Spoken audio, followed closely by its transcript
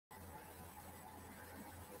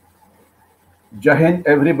Jai Hind,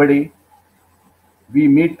 everybody. We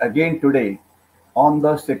meet again today on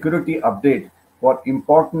the security update for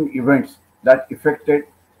important events that affected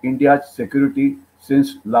India's security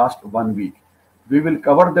since last 1 week. We will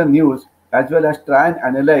cover the news as well as try and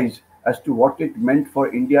analyze as to what it meant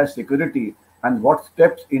for India's security and what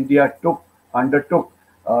steps India undertook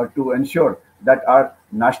to ensure that our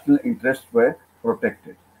national interests were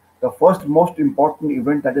protected. The first most important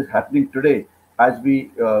event that is happening today as we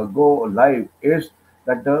go live is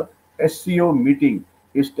that the SCO meeting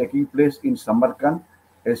is taking place in Samarkand.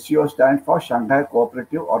 SCO stands for Shanghai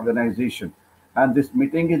Cooperative Organization, and this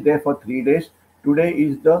meeting is there for 3 days. Today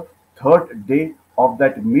is the third day of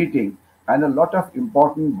that meeting, and a lot of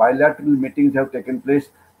important bilateral meetings have taken place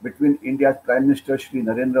between India's Prime Minister Shri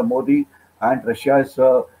Narendra Modi and Russia's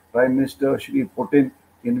Prime Minister Shri Putin,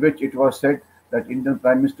 in which it was said that Indian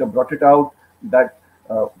Prime Minister brought it out that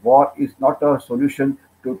war is not a solution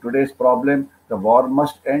to today's problem. The war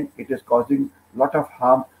must end. It is causing a lot of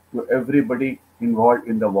harm to everybody involved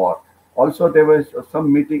in the war. Also, there was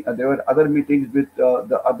some meeting. There were other meetings with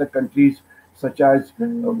the other countries such as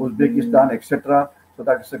Uzbekistan, etc. So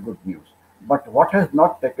that is a good news. But what has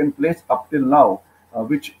not taken place up till now,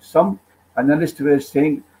 which some analysts were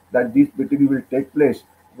saying that these meetings will take place,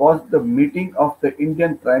 was the meeting of the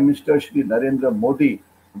Indian Prime Minister Shri Narendra Modi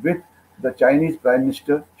with the Chinese Prime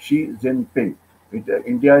Minister Xi Jinping.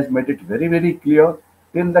 India has made it very, very clear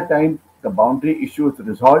till the time the boundary issue is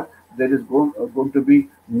resolved, there is going to be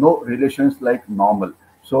no relations like normal.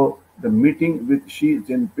 So the meeting with Xi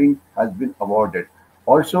Jinping has been awarded.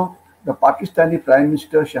 Also, the Pakistani Prime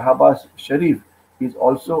Minister Shahbaz Sharif is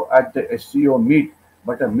also at the SCO meet,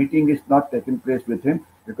 but a meeting is not taking place with him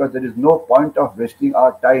because there is no point of wasting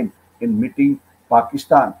our time in meeting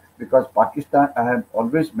Pakistan because Pakistan, I have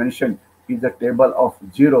always mentioned, is a table of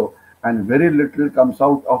zero and very little comes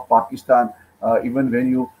out of Pakistan even when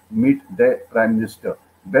you meet their prime minister.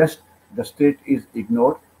 Best the state is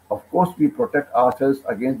ignored. Of course, we protect ourselves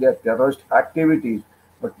against their terrorist activities,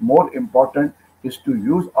 but more important is to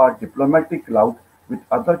use our diplomatic clout with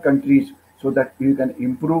other countries so that we can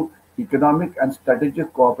improve economic and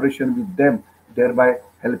strategic cooperation with them, thereby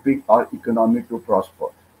helping our economy to prosper.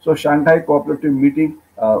 So, Shanghai Cooperative Meeting,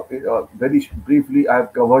 very briefly, I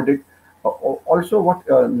have covered it. Also, what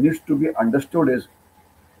needs to be understood is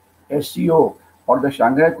SCO or the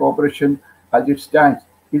Shanghai Cooperation as it stands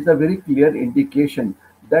is a very clear indication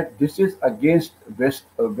that this is against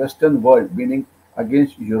Western world, meaning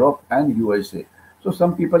against Europe and USA. So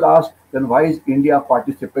some people ask, then why is India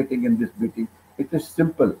participating in this meeting? It is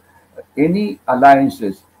simple. Any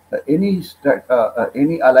alliances, any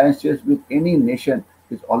alliances with any nation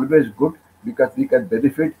is always good because we can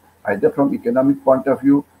benefit either from economic point of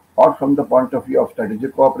view or from the point of view of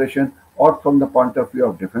strategic cooperation or from the point of view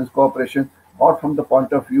of defense cooperation or from the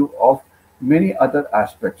point of view of many other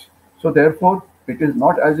aspects. So therefore, it is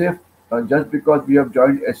not as if just because we have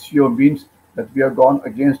joined SCO means that we have gone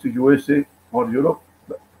against the USA or Europe.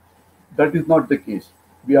 That is not the case.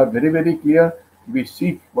 We are very, very clear. We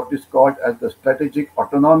seek what is called as the strategic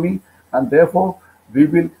autonomy, and therefore we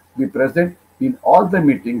will be present in all the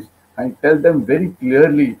meetings and tell them very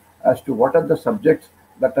clearly as to what are the subjects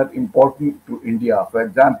that are important to India. For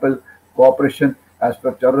example, cooperation as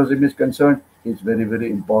far as terrorism is concerned is very,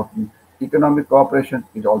 very important. Economic cooperation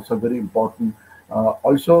is also very important.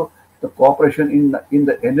 Also, the cooperation in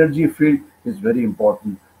the energy field is very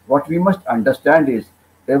important. What we must understand is,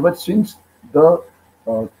 ever since uh,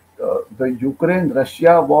 the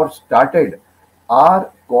Ukraine-Russia war started,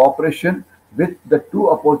 our cooperation with the two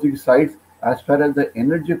opposing sides, as far as the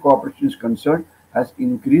energy cooperation is concerned, has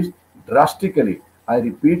increased drastically. I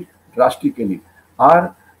repeat, drastically.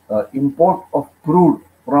 Our import of crude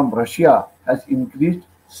from Russia has increased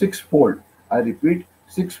sixfold. I repeat,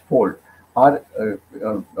 sixfold. Our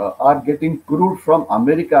getting crude from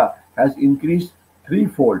America has increased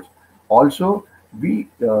threefold. Also, we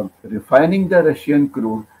refining the Russian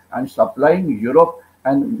crude and supplying Europe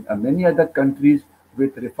and many other countries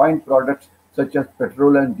with refined products such as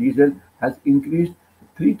petrol and diesel has increased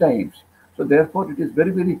three times. So therefore, it is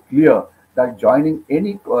very, very clear that joining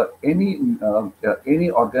any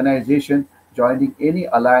organization, joining any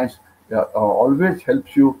alliance, always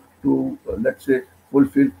helps you to, let's say,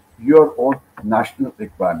 fulfill your own national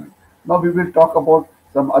requirement. Now we will talk about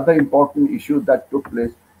some other important issues that took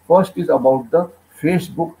place. First is about the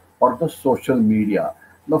Facebook or the social media.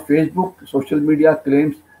 Now Facebook social media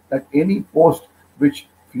claims that any post which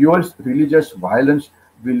fuels religious violence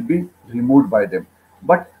will be removed by them.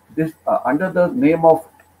 But this under the name of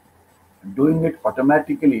doing it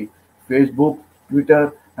automatically, Facebook,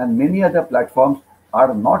 Twitter, and many other platforms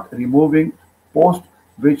are not removing posts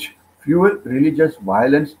which fuel religious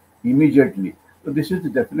violence immediately. So this is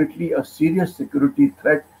definitely a serious security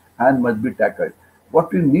threat and must be tackled.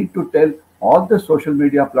 What we need to tell all the social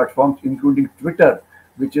media platforms, including Twitter,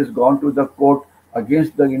 which has gone to the court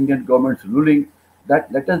against the Indian government's ruling,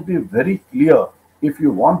 that let us be very clear. If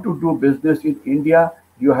you want to do business in India,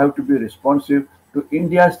 you have to be responsive to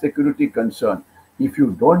India's security concern. If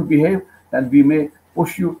you don't behave, then we may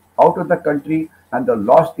push you out of the country and the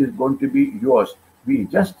loss is going to be yours. We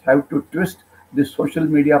just have to twist this social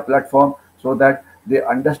media platform so that they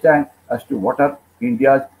understand as to what are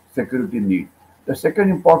India's security needs. The second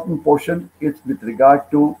important portion is with regard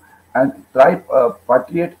to an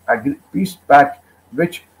tripartite peace pact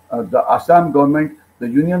which the Assam government, the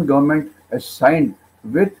union government has signed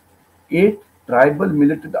with 8 tribal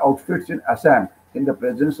militant outfits in Assam in the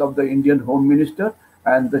presence of the Indian Home Minister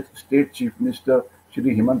and the State Chief Minister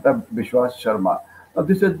Shri Himanta Biswa Sarma. Now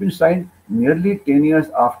this has been signed nearly 10 years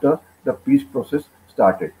after the peace process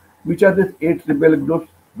started. Which are these 8 rebel groups?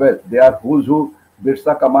 Well, they are who's who: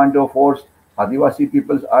 Birsa Commando Force, Adivasi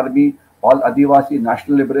People's Army, All-Adivasi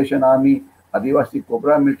National Liberation Army, Adivasi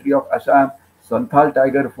Cobra Military of Assam, Santhali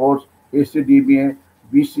Tiger Force, ACMA,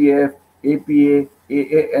 BCF, APA,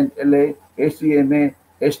 AANLA, ACMA,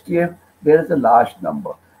 STF. There is a large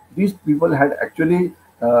number. These people had actually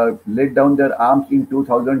laid down their arms in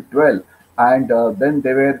 2012, and then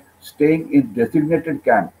they were staying in designated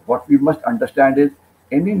camp. What we must understand is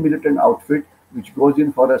any militant outfit which goes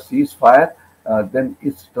in for a ceasefire, then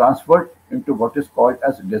it's transferred into what is called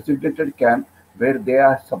as designated camp where they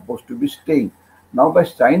are supposed to be staying. Now, by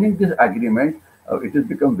signing this agreement, it has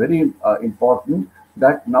become very important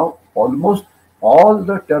that now almost all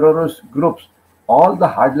the terrorist groups, all the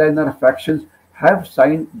hardliner factions have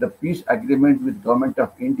signed the peace agreement with Government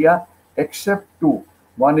of India, except two.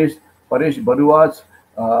 One is Paresh Barua's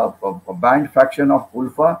banned faction of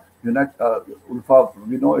ULFA. ULFA,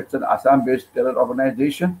 we know it's an Assam-based terror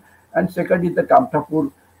organization, and second is the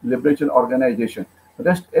Kamtapur Liberation Organization.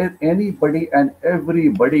 Rest anybody and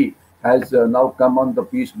everybody has now come on the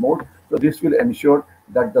peace mode. So this will ensure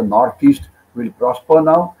that the Northeast will prosper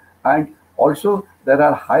now, and also there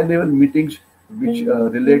are high-level meetings which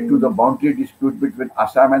relate to the boundary dispute between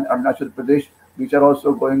Assam and Arunachal Pradesh, which are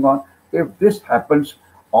also going on. If this happens,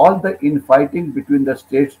 all the infighting between the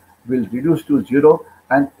states will reduce to zero,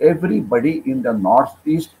 and everybody in the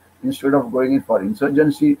Northeast, instead of going in for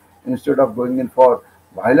insurgency, instead of going in for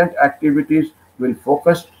violent activities, will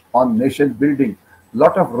focus on nation building.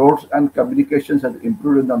 Lot of roads and communications have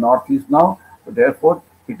improved in the Northeast now. So therefore,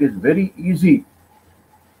 it is very easy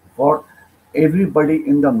for everybody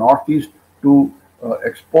in the Northeast to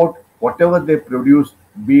export whatever they produce,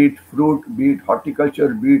 be it fruit, be it horticulture,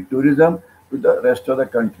 be it tourism, to the rest of the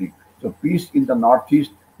country. So peace in the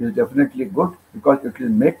Northeast is definitely good because it will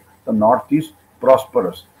make the Northeast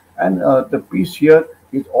prosperous. And the peace here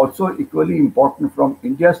is also equally important from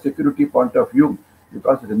India's security point of view,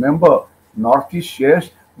 because remember, Northeast shares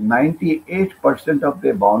 98% of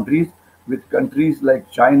their boundaries with countries like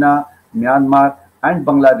China, Myanmar, and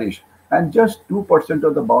Bangladesh, and just 2%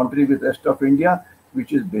 of the boundary with rest of India,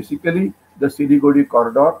 which is basically the Siliguri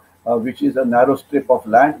corridor, which is a narrow strip of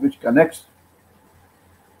land which connects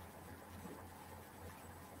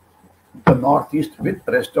the Northeast with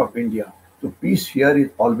rest of India. So peace here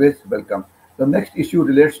is always welcome. The next issue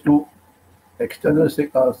relates to external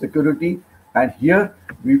security, and here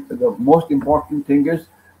the most important thing is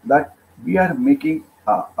that we are making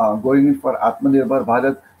going in for Atmanirbhar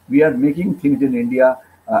Bharat. We are making things in India,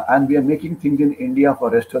 and we are making things in India for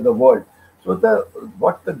rest of the world. So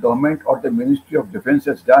what the government or the Ministry of Defence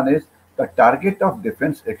has done is the target of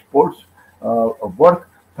defence exports worth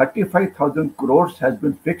 35,000 crores has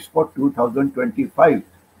been fixed for 2025.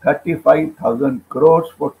 35,000 crores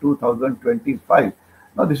for 2025.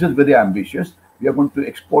 Now this is very ambitious. We are going to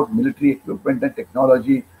export military equipment and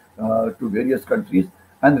technology to various countries.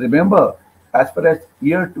 And remember, as far as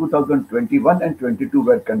year 2021 and 22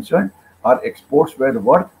 were concerned, our exports were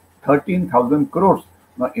worth 13,000 crores.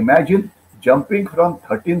 Now imagine jumping from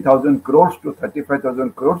 13,000 crores to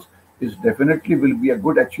 35,000 crores is definitely will be a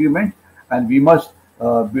good achievement, and we must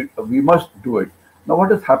do it. Now what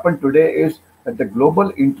has happened today is that the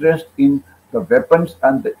global interest in the weapons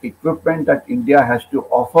and the equipment that India has to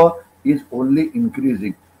offer is only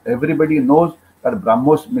increasing. Everybody knows that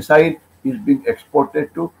BrahMos missile is being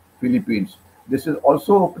exported to Philippines. This is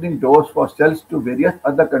also opening doors for sales to various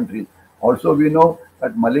other countries. Also, we know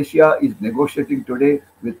that Malaysia is negotiating today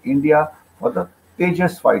with India for the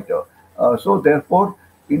Tejas fighter. So therefore,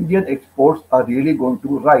 Indian exports are really going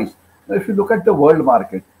to rise. Now, if you look at the world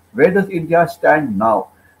market, where does India stand now?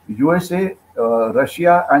 USA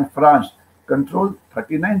Russia and France control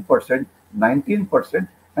 39%, 19%,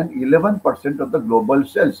 and 11% of the global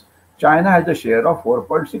sales. China has a share of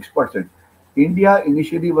 4.6%. India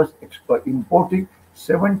initially was importing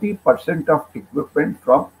 70% of equipment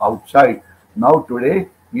from outside. Now today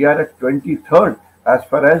we are at 23rd as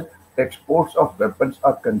far as exports of weapons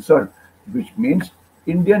are concerned, which means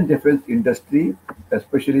Indian defense industry,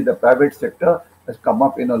 especially the private sector, has come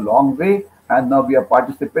up in a long way, and now we are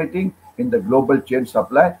participating in the global chain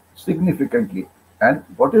supply significantly. And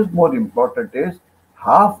what is more important is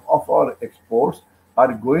half of our exports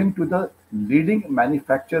are going to the leading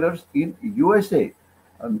manufacturers in USA.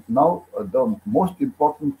 And now, the most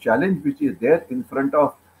important challenge which is there in front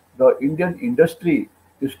of the Indian industry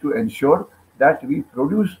is to ensure that we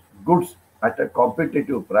produce goods at a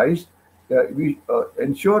competitive price. We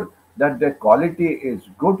ensure that their quality is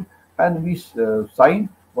good, and we sign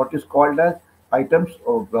what is called as items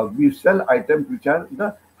of, we sell items which are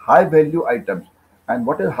the high value items. And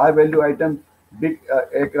what is high value items? Big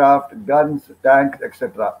aircraft, guns, tanks,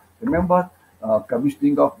 etc. Remember,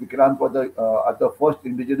 commissioning of Vikrant for the as the first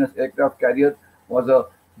indigenous aircraft carrier was a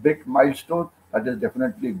big milestone. That is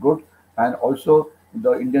definitely good. And also,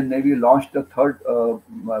 the Indian Navy launched the third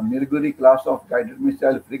Nilgiri class of guided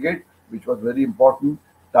missile frigate, which was very important.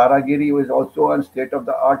 Taragiri was also a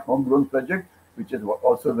state-of-the-art homegrown project, which is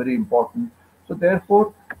also very important. So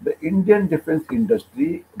therefore, the Indian defense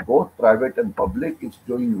industry, both private and public, is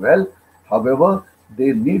doing well. However,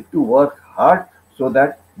 they need to work hard so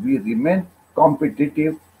that we remain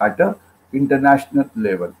competitive at a international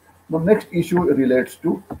level. The next issue relates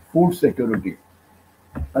to food security.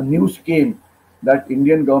 A news came that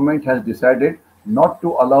Indian government has decided not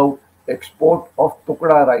to allow export of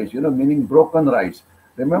tukda rice, meaning broken rice.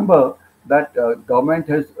 Remember that government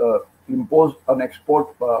has imposed an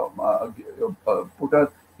put a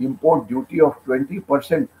import duty of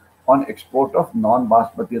 20% on export of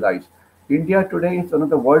non-basmati rice. India today is one of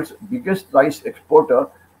the world's biggest rice exporter,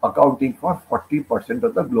 accounting for 40%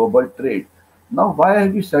 of the global trade. Now, why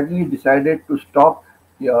have we suddenly decided to stop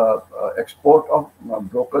export of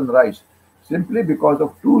broken rice? Simply because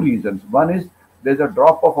of two reasons. One is there's a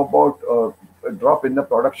drop of about a drop in the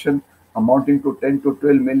production amounting to 10 to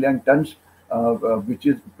 12 million tons, which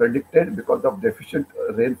is predicted because of deficient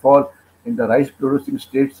rainfall in the rice producing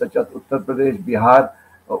states such as Uttar Pradesh, Bihar,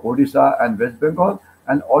 Odisha, and West Bengal.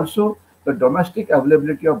 And also, the domestic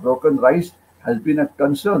availability of broken rice has been a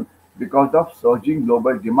concern because of surging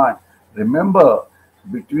global demand. Remember,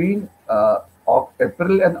 between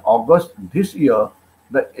April and August this year,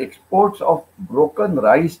 the exports of broken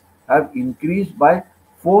rice have increased by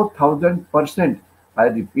 4,000%. I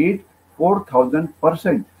repeat,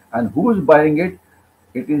 4,000%. And who is buying it?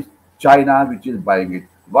 It is China which is buying it.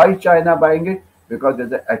 Why China buying it? Because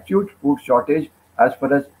there's an acute food shortage as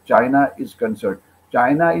far as China is concerned.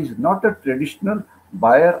 China is not a traditional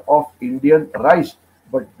buyer of Indian rice,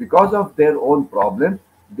 but because of their own problems,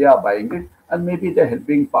 they are buying it, and maybe they're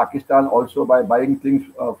helping Pakistan also by buying things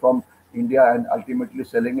from India and ultimately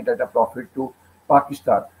selling it at a profit to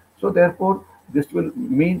Pakistan. So therefore, this will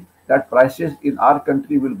mean that prices in our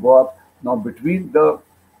country will go up. Now, between the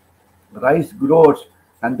rice growers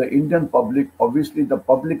and the Indian public, obviously the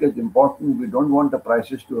public is important. We don't want the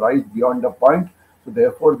prices to rise beyond the point. So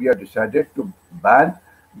therefore, we have decided to ban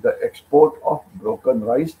the export of broken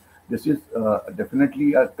rice. This is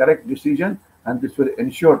definitely a correct decision, and this will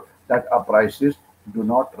ensure that our prices do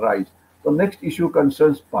not rise. The next issue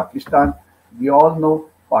concerns Pakistan. We all know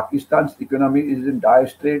Pakistan's economy is in dire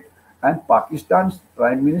strait, and Pakistan's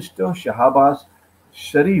Prime Minister Shahbaz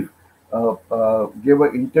Sharif gave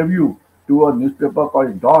an interview to a newspaper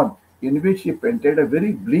called Dawn, in which he painted a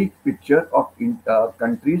very bleak picture of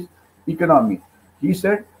country's economy. He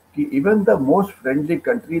said even the most friendly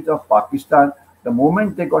countries of Pakistan, the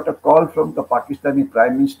moment they got a call from the Pakistani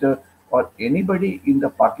Prime Minister or anybody in the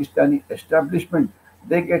Pakistani establishment,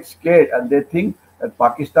 they get scared and they think that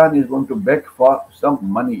Pakistan is going to beg for some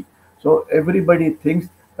money. So everybody thinks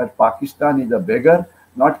that Pakistan is a beggar,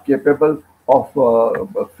 not capable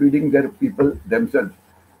of feeding their people themselves.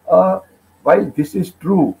 While this is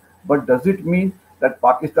true, but does it mean that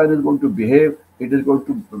Pakistan is going to behave, it is going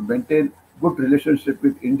to maintain good relationship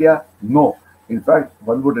with India? No. In fact,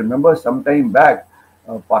 one would remember some time back,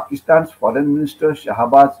 Pakistan's Foreign Minister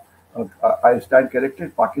Shahbaz, I stand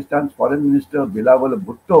corrected, Pakistan's Foreign Minister Bilawal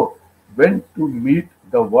Bhutto went to meet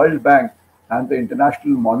the World Bank and the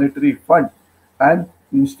International Monetary Fund, and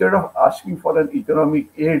instead of asking for an economic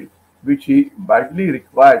aid, which he badly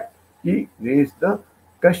required, he raised the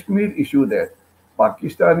Kashmir issue there.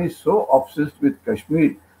 Pakistan is so obsessed with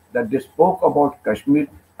Kashmir that they spoke about Kashmir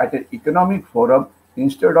at an economic forum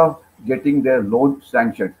instead of getting their loan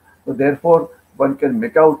sanctioned. So therefore, one can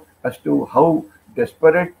make out as to how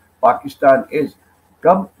desperate Pakistan is.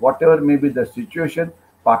 Come whatever may be the situation,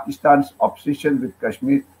 Pakistan's obsession with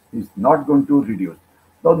Kashmir is not going to reduce.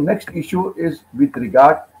 The next issue is with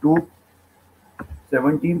regard to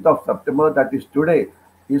 17th of September, that is today,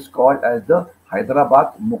 is called as the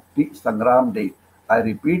Hyderabad Mukti Sangram Day. I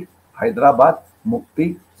repeat, Hyderabad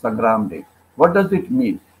Mukti Sangram Day. What does it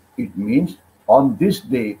mean? It means on this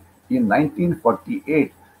day in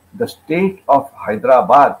 1948, the state of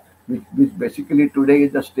Hyderabad, which basically today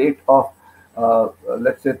is the state of,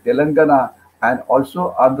 let's say, Telangana and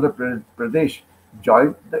also Andhra Pradesh,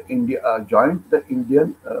 joined the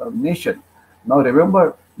Indian nation. Now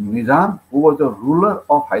remember, Nizam, who was the ruler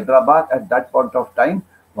of Hyderabad at that point of time,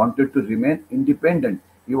 wanted to remain independent.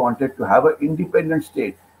 He wanted to have an independent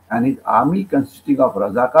state, and his army, consisting of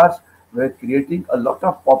Razakars, were creating a lot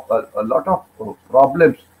of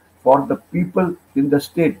problems for the people in the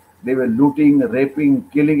state. They were looting, raping,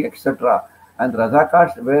 killing, etc. And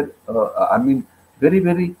Razakars were, very,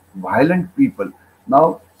 very violent people.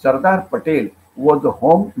 Now, Sardar Patel, who was the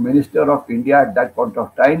Home Minister of India at that point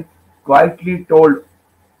of time, quietly told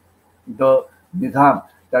the Nizam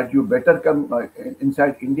that you better come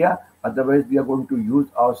inside India, otherwise we are going to use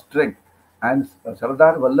our strength. And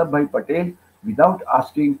Sardar Vallabhbhai Patel, without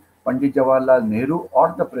asking Pandit Jawaharlal Nehru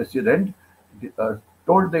or the President, uh,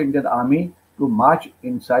 told the Indian Army to march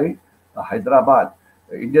inside Hyderabad.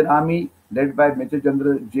 The Indian Army, led by Major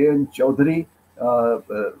General J.N. Chaudhary,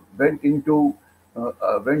 went into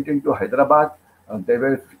Hyderabad. There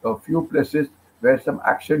were a few places where some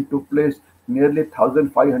action took place. Nearly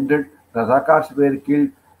 1,500 Razakars were killed.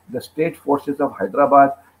 The state forces of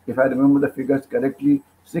Hyderabad, if I remember the figures correctly,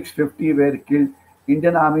 650 were killed.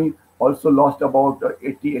 Indian Army also lost about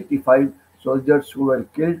 80-85 soldiers who were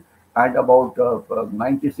killed, and about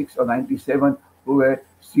 96 or 97 who were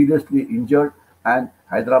seriously injured, and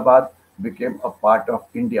Hyderabad became a part of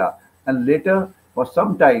India. And later, for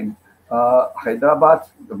some time, Hyderabad's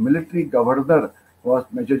military governor was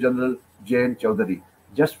Major General J.N. Chaudhary.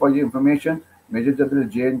 Just for your information, Major General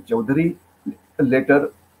J.N. Chaudhary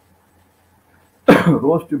later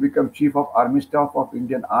rose to become Chief of Army Staff of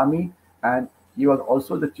Indian Army, and he was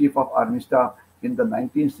also the Chief of Army Staff in the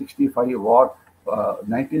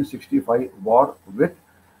 1965 war with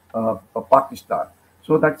Pakistan.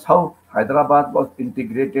 So that's how Hyderabad was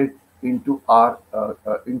integrated into our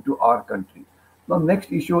country. Now,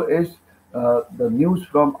 next issue is the news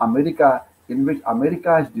from America, in which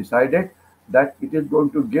America has decided that it is going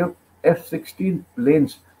to give F-16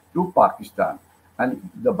 planes to Pakistan, and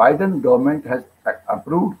the Biden government has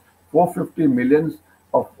approved 450 millions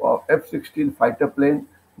of F-16 fighter plane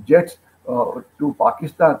jets to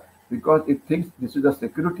Pakistan, because it thinks this is a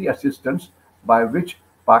security assistance by which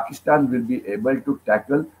Pakistan will be able to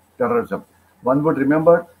tackle terrorism. One would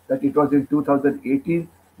remember that it was in 2018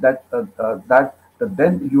 that the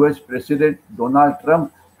then US President Donald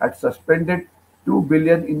Trump had suspended 2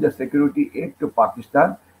 billion in the security aid to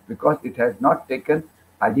Pakistan because it had not taken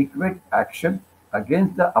adequate action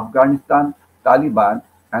against the Afghanistan Taliban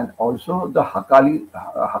and also the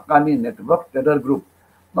Haqqani network terror group.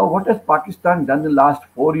 Now, what has Pakistan done in the last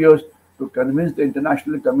 4 years to convince the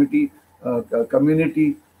international community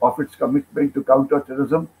of its commitment to counter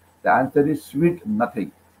terrorism? The answer is sweet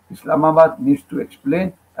nothing. Islamabad needs to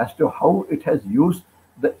explain as to how it has used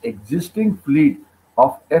the existing fleet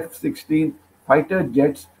of F-16 fighter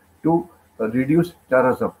jets to reduce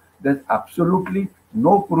terrorism. There's absolutely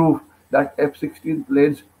no proof that F-16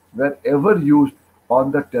 planes were ever used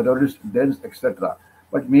on the terrorist dens, etc.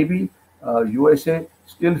 But maybe USA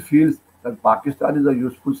still feels that Pakistan is a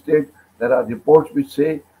useful state. There are reports which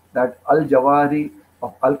say that Al-Jawahiri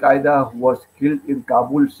of Al-Qaeda, who was killed in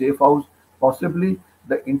Kabul safe house, possibly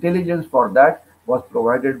the intelligence for that was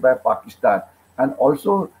provided by Pakistan. And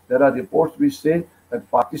also there are reports which say that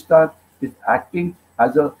Pakistan is acting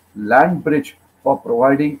as a land bridge for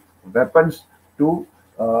providing weapons to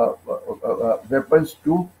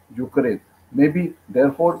Ukraine. Maybe,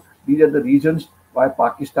 therefore, these are the reasons why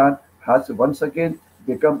Pakistan has once again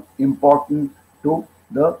become important to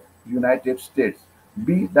the United States.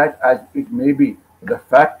 Be that as it may be, the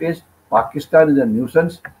fact is Pakistan is a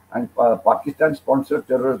nuisance, and Pakistan-sponsored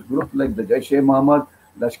terrorist groups like the Jaish-e-Mohammed,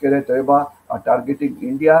 Lashkar-e-Taiba are targeting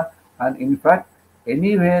India. And in fact,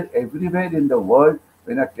 anywhere, everywhere in the world,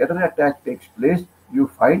 when a terror attack takes place, you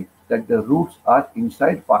find that the roots are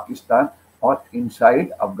inside Pakistan or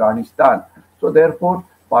inside Afghanistan. So therefore,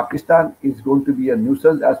 Pakistan is going to be a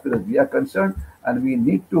nuisance as far as we are concerned, and we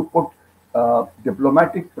need to put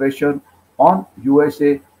diplomatic pressure on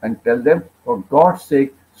USA and tell them, for God's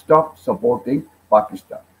sake, stop supporting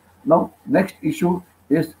Pakistan. Now, next issue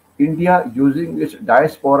is India using its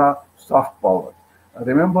diaspora soft power.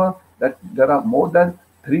 Remember that there are more than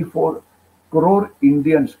 3-4 crore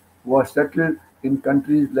Indians who are settled in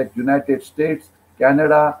countries like United States,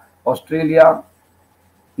 Canada, Australia,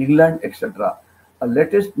 England, etc. A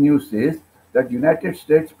latest news says that United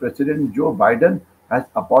States President Joe Biden has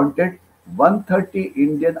appointed 130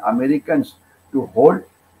 Indian Americans to hold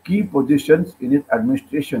key positions in his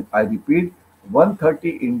administration. I repeat,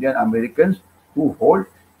 130 Indian Americans who hold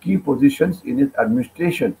key positions in his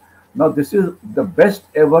administration. Now, this is the best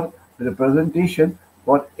ever representation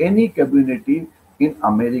for any community in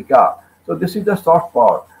America. So, this is the soft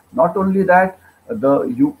power. Not only that,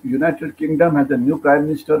 the United Kingdom has a new Prime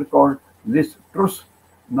Minister called Liz Truss.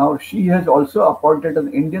 Now, she has also appointed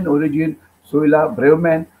an Indian origin, Suella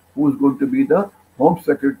Braverman, who is going to be the Home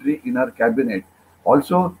Secretary in her cabinet.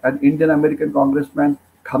 Also, an Indian American Congressman,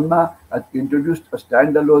 Khanna, has introduced a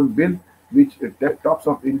standalone bill which talks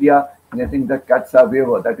of India getting the CATSA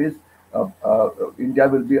waiver. That is, India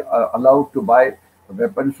will be allowed to buy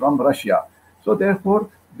weapons from Russia. So, therefore,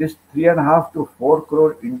 this 3.5 to 4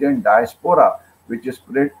 crore Indian diaspora, which is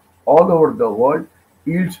spread all over the world,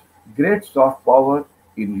 yields great soft power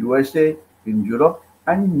in USA, in Europe,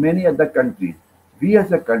 and many other countries. We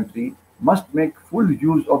as a country must make full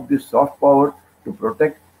use of this soft power to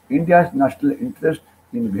protect India's national interest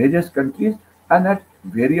in various countries and at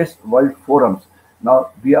various world forums.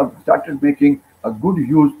 Now, we have started making a good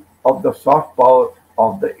use of the soft power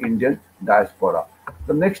of the Indian diaspora.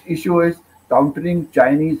 The next issue is countering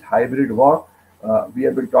Chinese hybrid war. We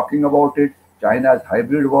have been talking about it. China's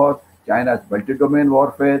hybrid war, China's multi-domain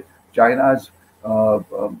warfare, China's,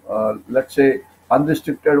 let's say,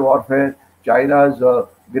 unrestricted warfare, China's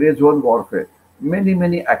grey zone warfare,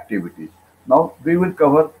 many activities. Now, we will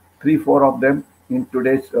cover 3-4 of them in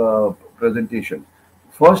today's presentation.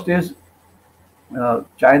 First is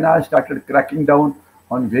China has started cracking down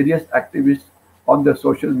on various activists on the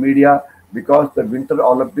social media because the Winter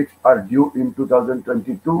Olympics are due in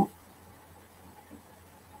 2022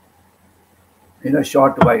 in a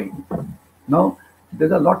short while. Now,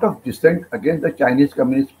 there's a lot of dissent against the Chinese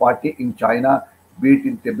Communist Party in China, be it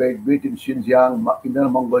in Tibet, be it in Xinjiang, Inner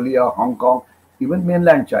Mongolia, Hong Kong, even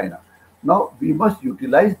mainland China. Now, we must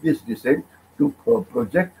utilize this dissent to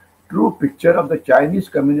project true picture of the Chinese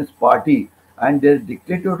Communist Party and their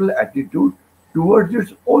dictatorial attitude towards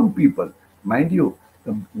its own people. Mind you,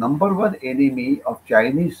 the number one enemy of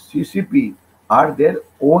Chinese CCP are their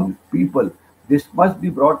own people. This must be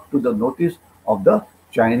brought to the notice of the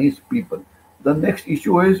Chinese people. The next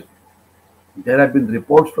issue is there have been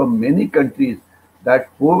reports from many countries that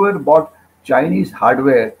whoever bought Chinese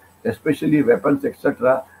hardware, especially weapons,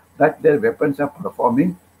 etc., that their weapons are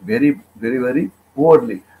performing very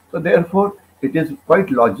poorly. So therefore, it is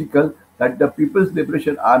quite logical that the People's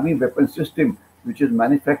Liberation Army weapon system, which is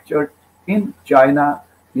manufactured in China,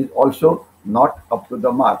 is also not up to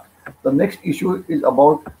the mark. The next issue is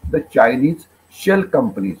about the Chinese shell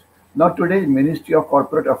companies. Now today, Ministry of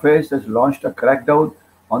Corporate Affairs has launched a crackdown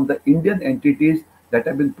on the Indian entities that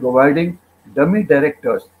have been providing dummy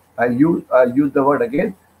directors. I use the word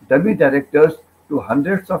again, dummy directors to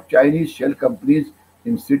hundreds of Chinese shell companies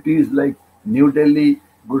in cities like New Delhi,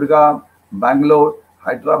 Gurgaon, Bangalore,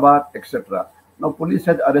 Hyderabad, etc. Now, police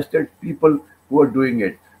has arrested people who are doing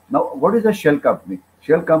it. Now, what is a shell company?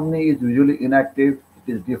 Shell company is usually inactive,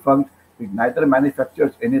 it is defunct, it neither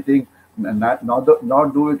manufactures anything,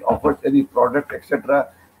 nor do it offers any product, etc.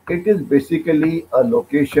 It is basically a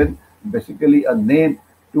location, basically a name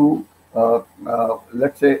to,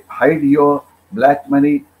 let's say, hide your black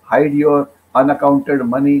money, hide your unaccounted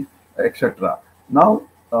money, etc. Now,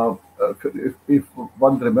 if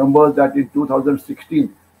one remembers that in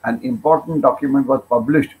 2016, an important document was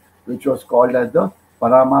published, which was called as the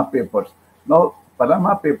Panama Papers. Now,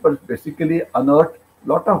 Panama Papers basically unearthed a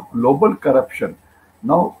lot of global corruption.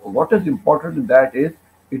 Now, what is important in that is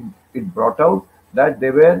it brought out that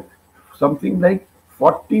there were something like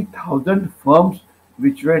 40,000 firms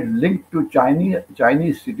which were linked to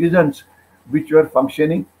Chinese citizens which were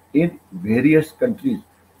functioning in various countries.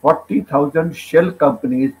 40,000 shell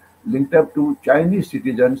companies linked up to Chinese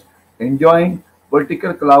citizens enjoying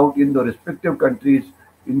political clout in the respective countries,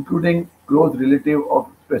 including close relative of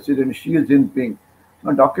President Xi Jinping.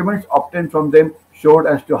 Now, documents obtained from them showed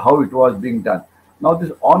as to how it was being done. Now,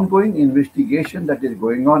 this ongoing investigation that is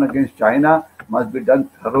going on against China must be done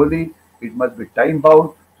thoroughly. It must be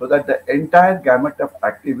time-bound so that the entire gamut of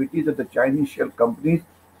activities of the Chinese shell companies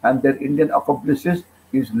and their Indian accomplices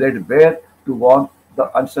is laid bare to warn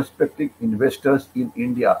the unsuspecting investors in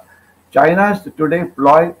India. China's today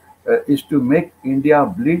ploy is to make India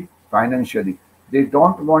bleed financially. They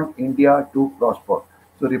don't want India to prosper.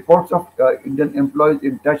 So reports of Indian employees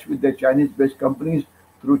in touch with their Chinese-based companies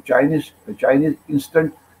through Chinese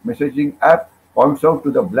instant messaging app points out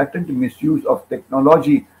to the blatant misuse of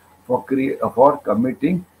technology for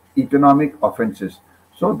committing economic offenses.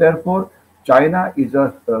 So therefore, China is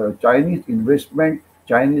a Chinese investment,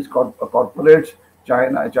 corporates,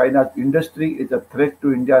 China's industry is a threat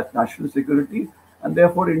to India's national security, and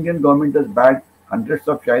therefore Indian government has banned hundreds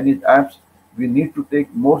of Chinese apps. We need to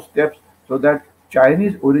take more steps so that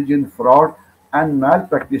Chinese origin fraud and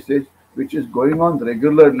malpractices, which is going on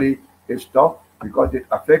regularly, is stopped because it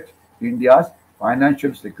affects India's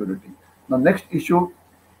financial security. The next issue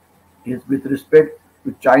is with respect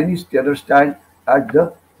to Chinese terror stand at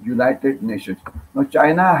the United Nations. Now,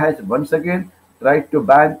 China has once again tried to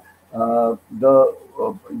ban the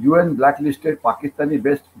UN blacklisted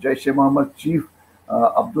Pakistani-based Jaish-e-Mohammed chief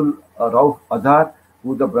Abdul Rauf Azhar,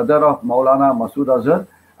 who is the brother of Maulana Masood Azhar,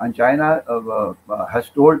 and China has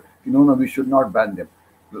told, no, we should not ban them.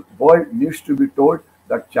 The world needs to be told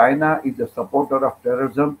that China is a supporter of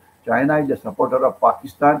terrorism, China is a supporter of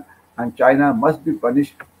Pakistan, and China must be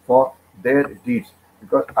punished for their deeds.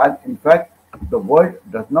 Because, and in fact, the world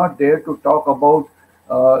does not dare to talk about,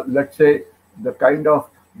 let's say, the kind of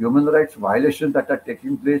human rights violations that are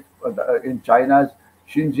taking place in China's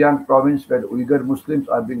Xinjiang province, where Uyghur Muslims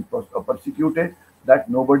are being persecuted, that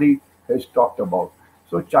nobody has talked about.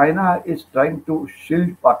 So China is trying to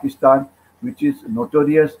shield Pakistan, which is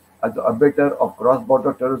notorious as the abettor of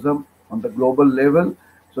cross-border terrorism on the global level.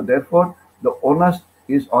 So therefore, the onus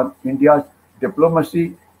is on India's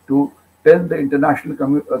diplomacy to tell the international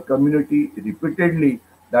community repeatedly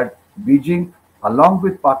that Beijing, along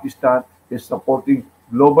with Pakistan, is supporting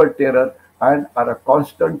global terror and are a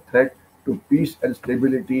constant threat to peace and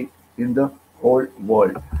stability in the whole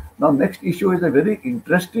world. Now, next issue is a very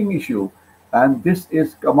interesting issue, and this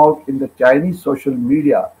is come out in the Chinese social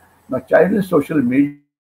media. Now, Chinese social media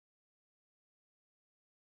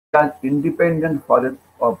has independent foreign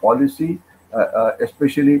policy,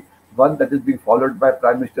 especially one that is being followed by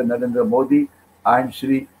Prime Minister Narendra Modi and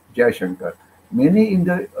Sri Jaishankar. Many in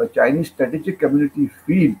the Chinese strategic community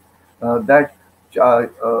feel that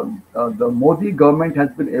the Modi government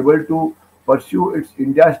has been able to pursue its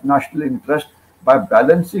India's national interest by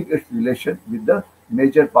balancing its relation with the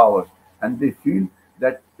major powers, and they feel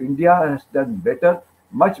that India has done better,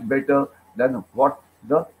 much better than what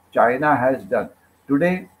the China has done.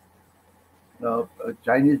 Today,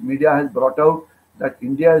 Chinese media has brought out that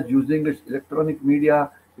India is using its electronic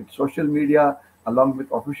media, its social media, along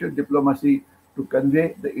with official diplomacy to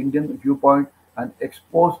convey the Indian viewpoint and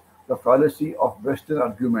expose the fallacy of Western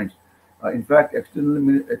arguments. In fact,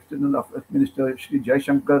 External Affairs Minister Sri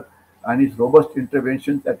Jaishankar and his robust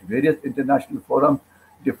interventions at various international forums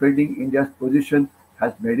defending India's position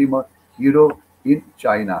has made him a hero in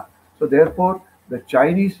China. So therefore, the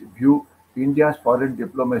Chinese view India's foreign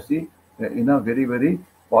diplomacy in a very, very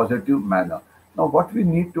positive manner. Now, what we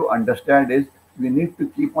need to understand is we need to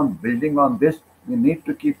keep on building on this. We need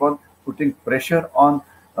to keep on putting pressure on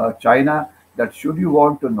China that should you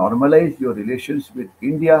want to normalize your relations with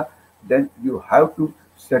India, then you have to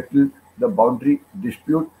settle the boundary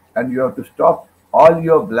dispute and you have to stop all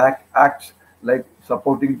your black acts like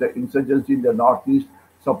supporting the insurgency in the northeast,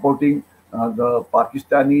 supporting the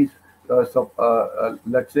Pakistanis,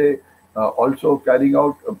 let's say, also carrying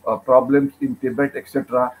out problems in Tibet,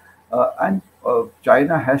 etc. And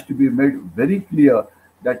China has to be made very clear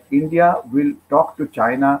that India will talk to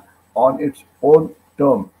China on its own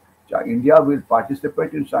terms. India will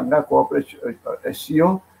participate in Shanghai Cooperation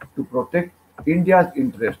SCO to protect India's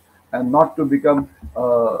interest and not to become,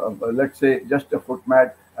 let's say, just a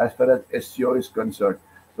footmat as far as SCO is concerned.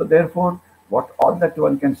 So therefore, what all that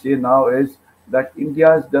one can say now is that India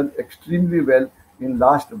has done extremely well in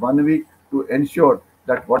last 1 week to ensure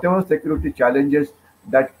that whatever security challenges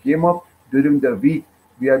that came up during the week,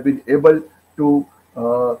 we have been able to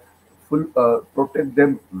protect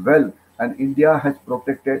them well, and India has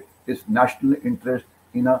protected its national interest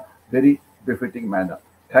in a very befitting manner.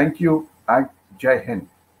 Thank you and Jai Hind.